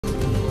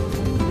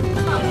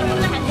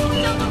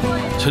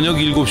저녁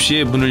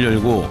 7시에 문을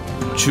열고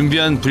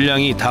준비한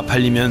분량이 다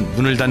팔리면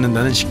문을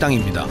닫는다는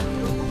식당입니다.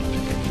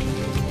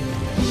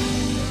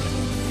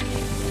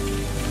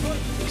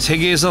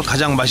 세계에서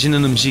가장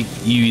맛있는 음식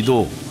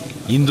 2위도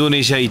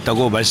인도네시아에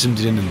있다고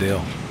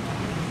말씀드렸는데요.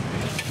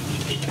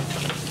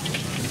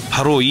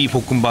 바로 이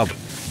볶음밥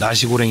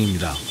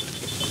나시고랭입니다.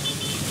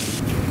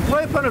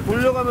 프라이팬을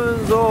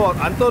돌려가면서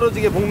안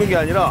떨어지게 볶는 게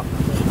아니라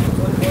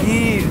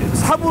이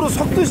삽으로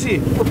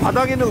섞듯이 또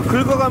바닥에 있는 거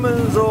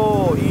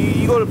긁어가면서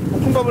이걸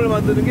볶음밥을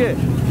만드는 게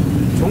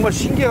정말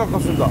신기에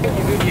가깝습니다.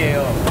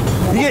 기술이에요.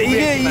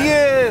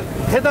 이게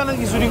대단한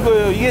기술인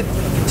거예요. 이게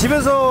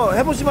집에서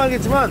해보시면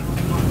알겠지만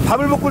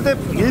밥을 볶을 때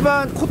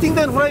일반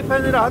코팅된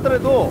후라이팬이라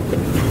하더라도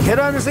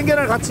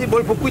생계란을 같이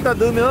뭘 볶고 있다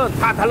넣으면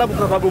다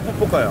달라붙어서 밥을 못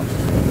볶아요.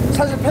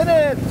 사실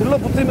팬에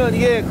들러붙으면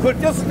이게 그걸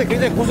띄었을 때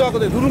굉장히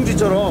고소하거든요.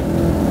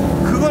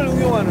 누룽지처럼. 그걸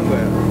응용하는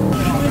거예요.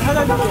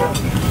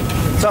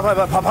 자,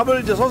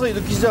 밥을 이제 서서히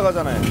넣기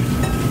시작하잖아요.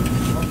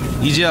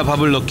 이제야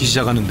밥을 넣기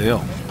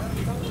시작하는데요.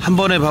 한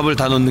번에 밥을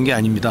다 넣는 게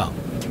아닙니다.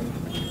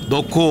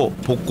 넣고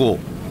볶고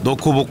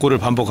넣고 볶고를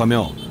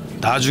반복하며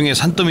나중에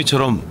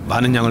산더미처럼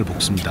많은 양을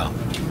볶습니다.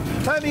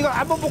 사장님 이거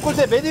한 번 볶을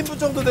때 몇 인분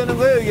정도 되는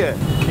거예요 이게?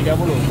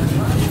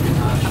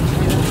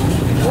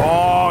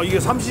 와 이게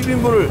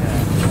 30인분을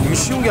이게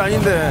쉬운 게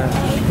아닌데.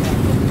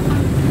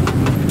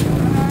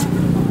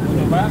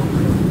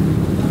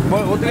 뭐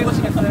어떻게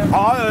보시겠어요?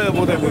 아 예,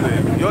 못해.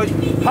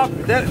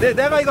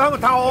 내가 이거 하면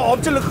다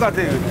엎질릴 것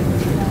같아요.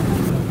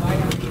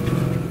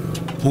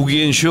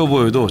 보기엔 쉬워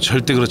보여도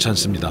절대 그렇지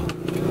않습니다.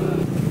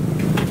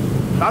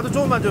 나도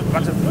조금만 좀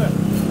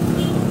맞췄어요.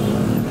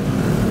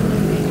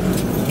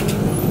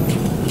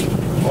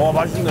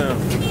 맛있네요.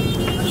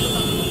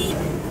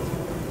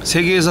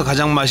 세계에서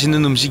가장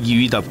맛있는 음식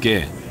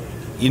 2위답게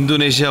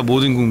인도네시아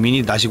모든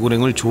국민이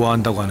나시고랭을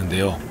좋아한다고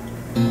하는데요.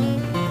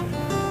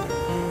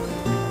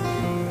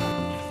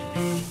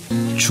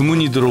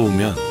 주문이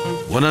들어오면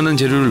원하는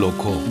재료를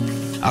넣고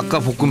아까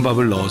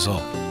볶음밥을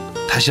넣어서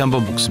다시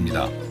한번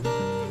볶습니다.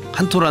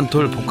 한 톨 한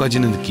톨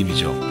볶아지는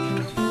느낌이죠.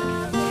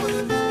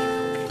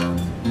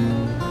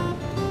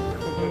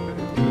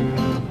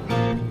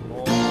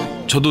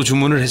 저도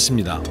주문을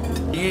했습니다.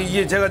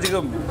 이게 제가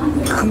지금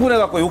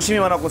흥분해갖고 욕심이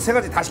많았고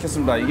 3가지 다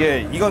시켰습니다.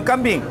 이건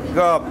깜빙,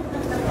 그러니까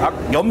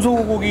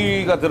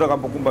염소고기가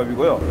들어간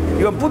볶음밥이고요.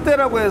 이건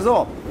뿌떼라고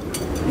해서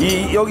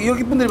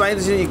여기 분들이 많이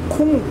드시는 이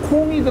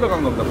콩이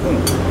들어간 겁니다.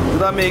 콩.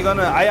 그다음에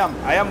이거는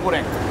아얌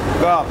고랭,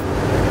 그러니까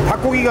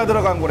닭고기가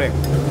들어간 고랭.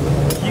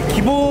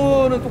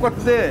 기본은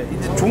똑같은데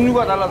이제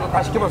종류가 달라서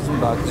다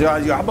시켜봤습니다. 제가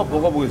이거 한번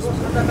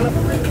먹어보겠습니다.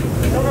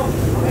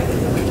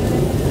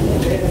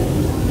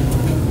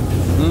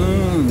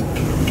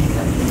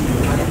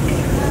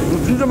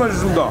 진짜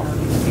맛있습니다.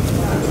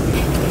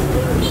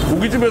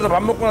 고깃집에서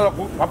밥 먹고 나서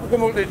밥 볶아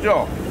먹을 때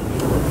있죠?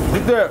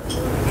 그때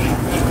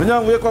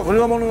그냥 위에 거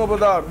긁어 먹는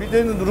것보다 밑에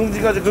있는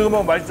누룽지까지 긁어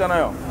먹으면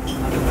맛있잖아요.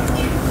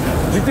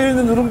 밑에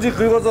있는 누룽지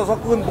긁어서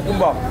섞은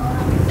볶음밥.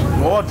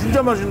 와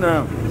진짜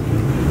맛있네.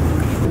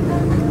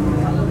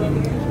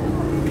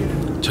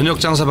 저녁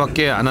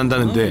장사밖에 안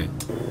한다는데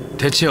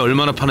대체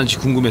얼마나 파는지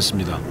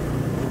궁금했습니다.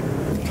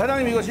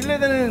 사장님 이거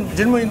실례되는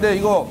질문인데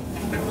이거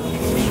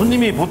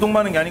손님이 보통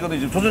많은 게 아니거든요.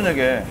 지금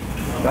초저녁에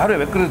하루에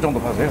몇 그릇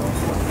정도 파세요?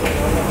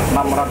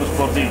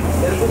 640.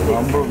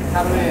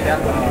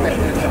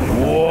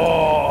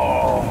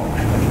 우와.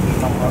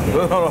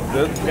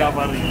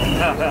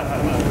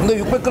 근데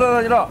 600그릇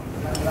아니라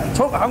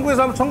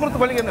한국에서 하면 1000그릇도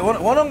팔리겠네.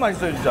 워낙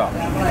맛있어요 진짜.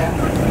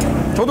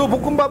 저도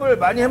볶음밥을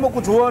많이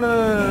해먹고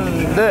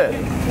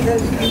좋아하는데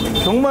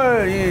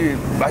정말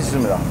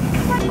맛있습니다.